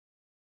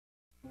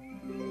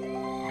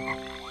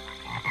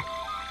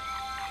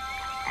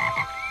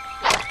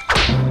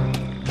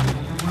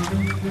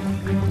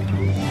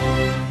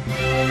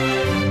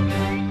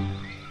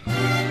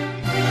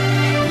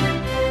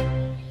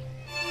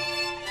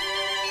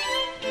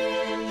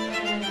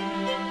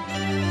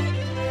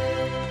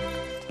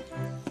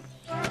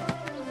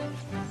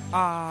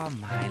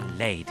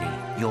lady,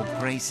 your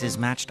grace is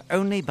matched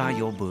only by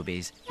your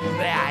boobies.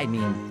 I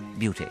mean,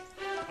 beauty.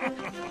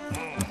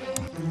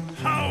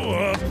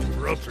 How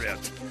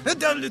appropriate. A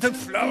dull little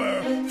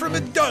flower from a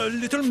dull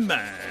little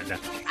man.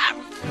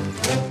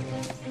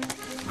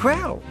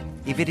 Well,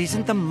 if it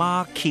isn't the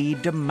Marquis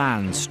de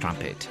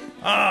Manstrumpet.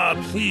 Ah,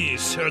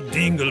 please, Sir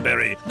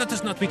Dingleberry, let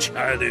us not be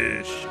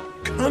childish.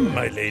 Come,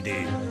 my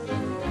lady.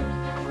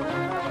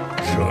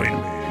 Join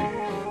me.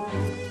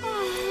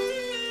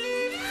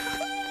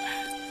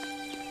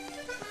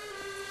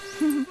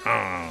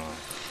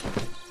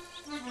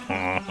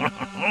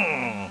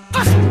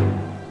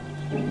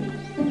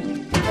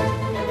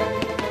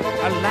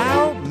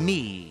 Allow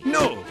me.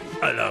 No,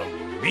 allow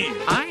me.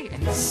 I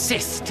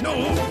insist. No,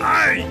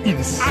 I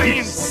insist. I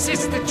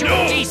insist that you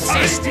No,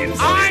 desist.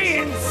 I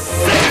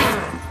insist.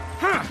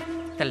 Huh.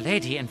 The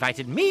lady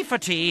invited me for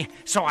tea,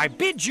 so I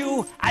bid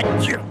you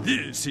adieu.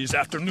 This is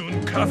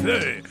afternoon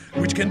cafe,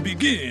 which can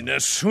begin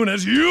as soon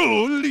as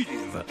you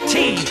leave.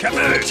 Tea.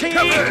 Cafe, Tea.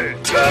 cafe,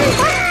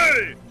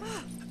 cafe.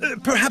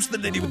 Perhaps the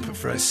lady would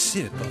prefer a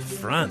sip of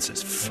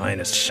France's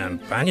finest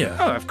champagne.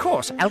 Oh, of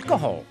course,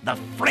 alcohol. The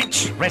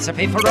French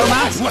recipe for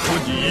romance. What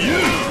would you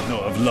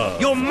know of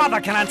love? Your mother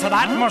can answer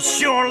that,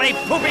 Monsieur Le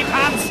Poopy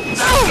Pants.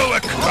 Blow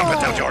a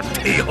crumpet out your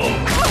pee-hole.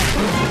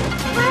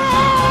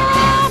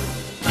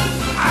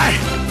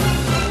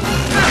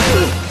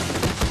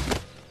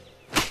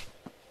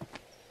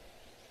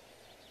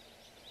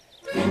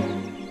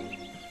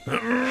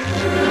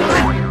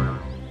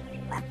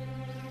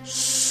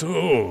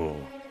 So,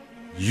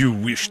 you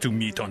wish to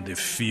meet on the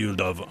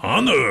field of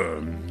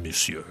honor,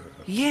 monsieur?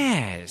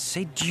 Yes,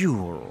 a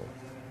duel.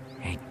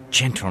 A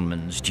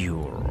gentleman's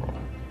duel.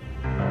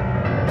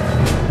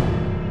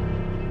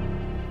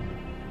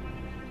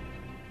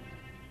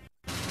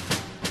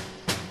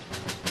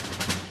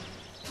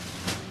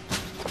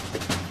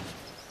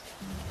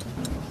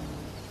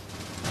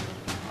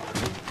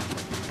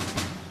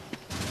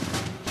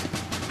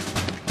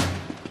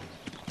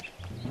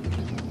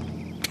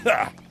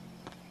 Ha!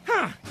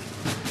 Huh.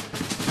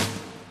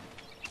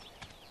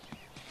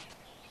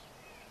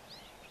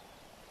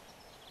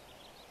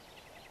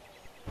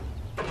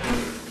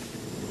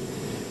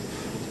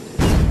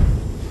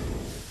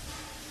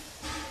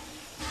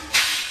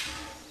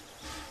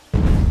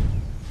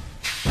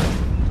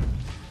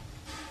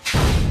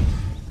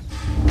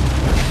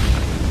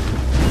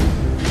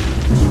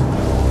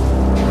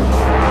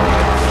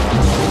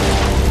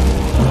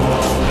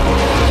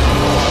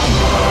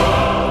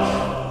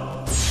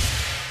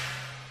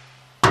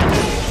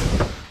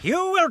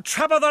 You will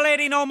trouble the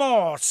lady no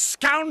more,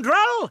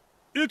 scoundrel!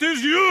 It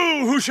is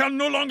you who shall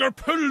no longer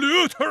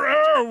pollute her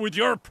air with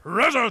your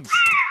presence.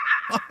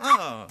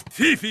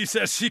 Fifi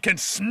says she can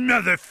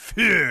smell the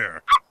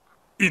fear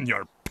in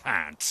your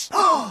pants.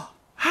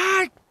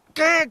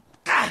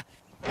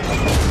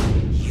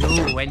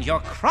 You and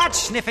your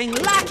crotch-sniffing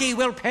lackey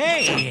will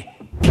pay!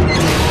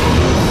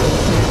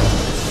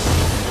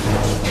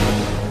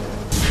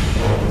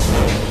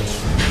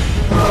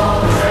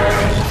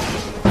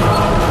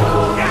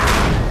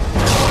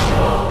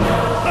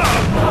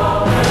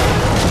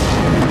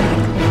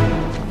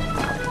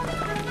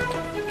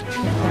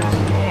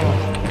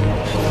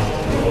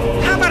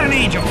 How about an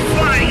angel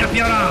flying up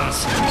your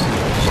ass?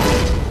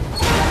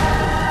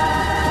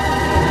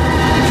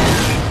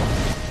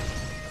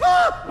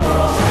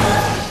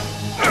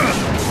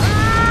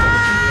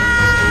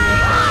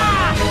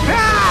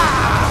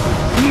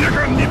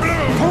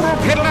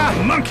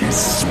 Piddler! Monkey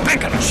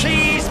spanker!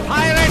 Cheese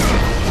pirate!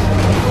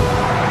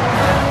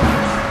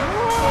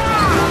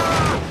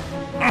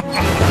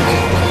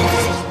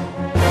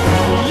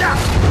 Yeah!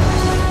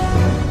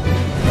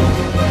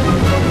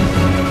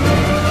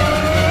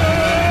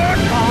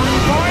 Bon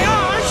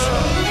voyage!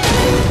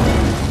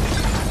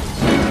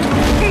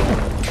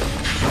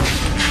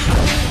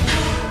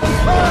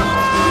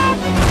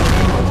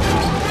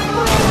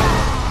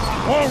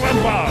 Au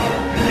revoir,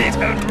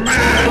 little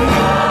man!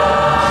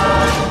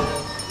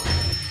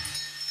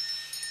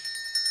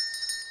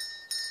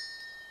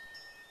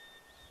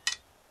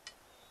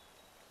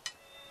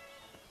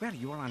 Well,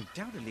 you are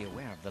undoubtedly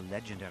aware of the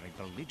legendary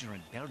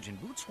belligerent Belgian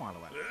boot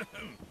swallower.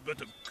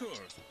 But of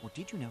course. Well,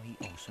 did you know he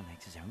also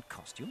makes his own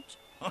costumes?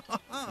 A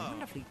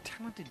wonderfully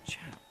talented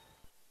chap.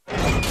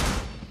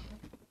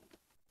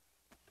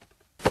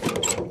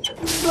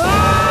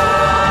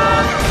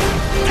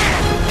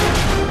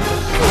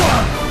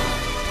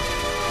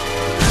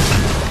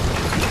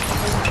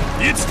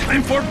 It's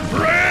time for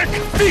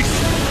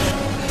breakfast!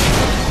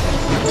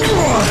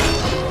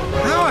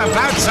 How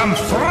about some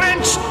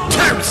French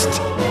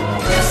toast?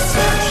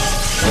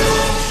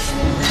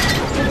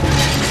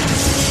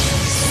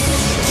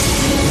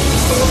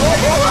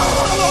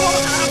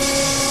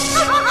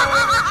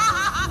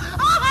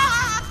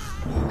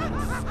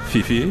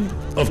 Fifi,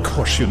 of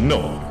course you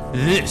know.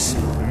 This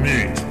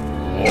means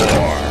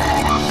war.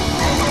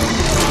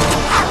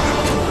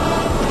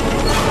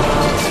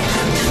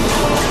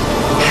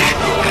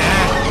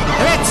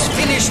 Let's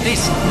finish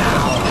this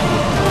now.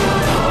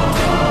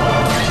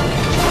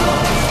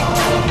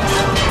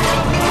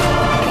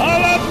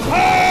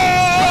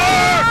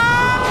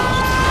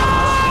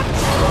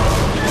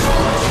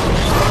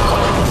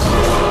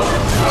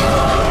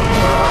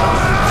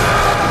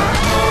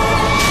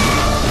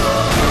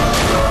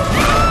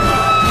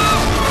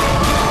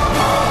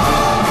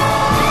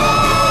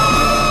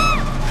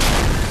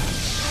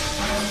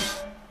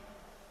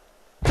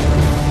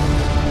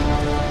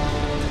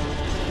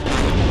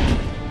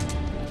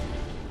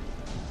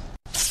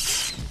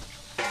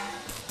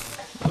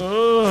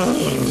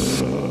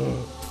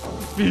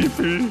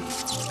 Fifi.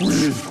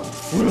 We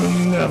will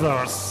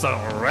never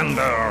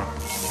surrender.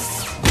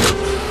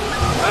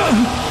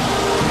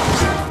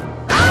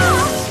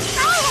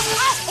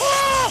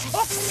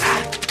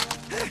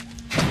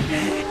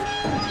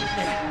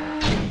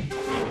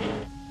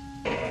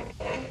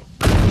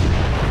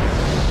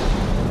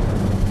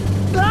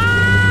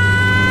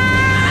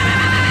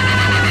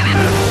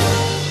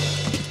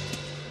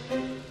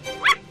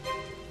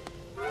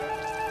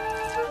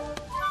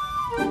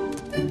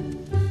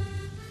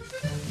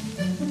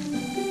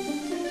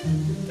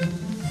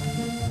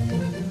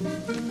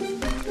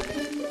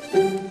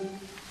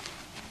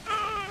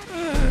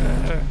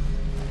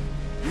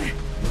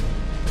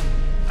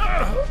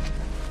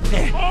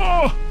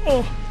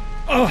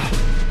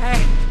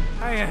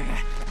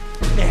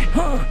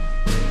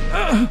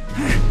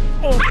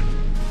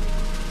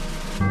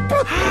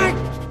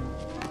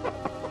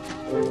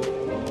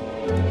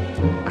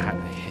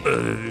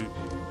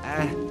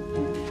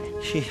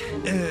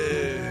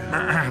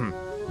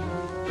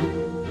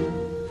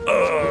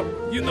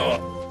 You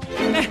know,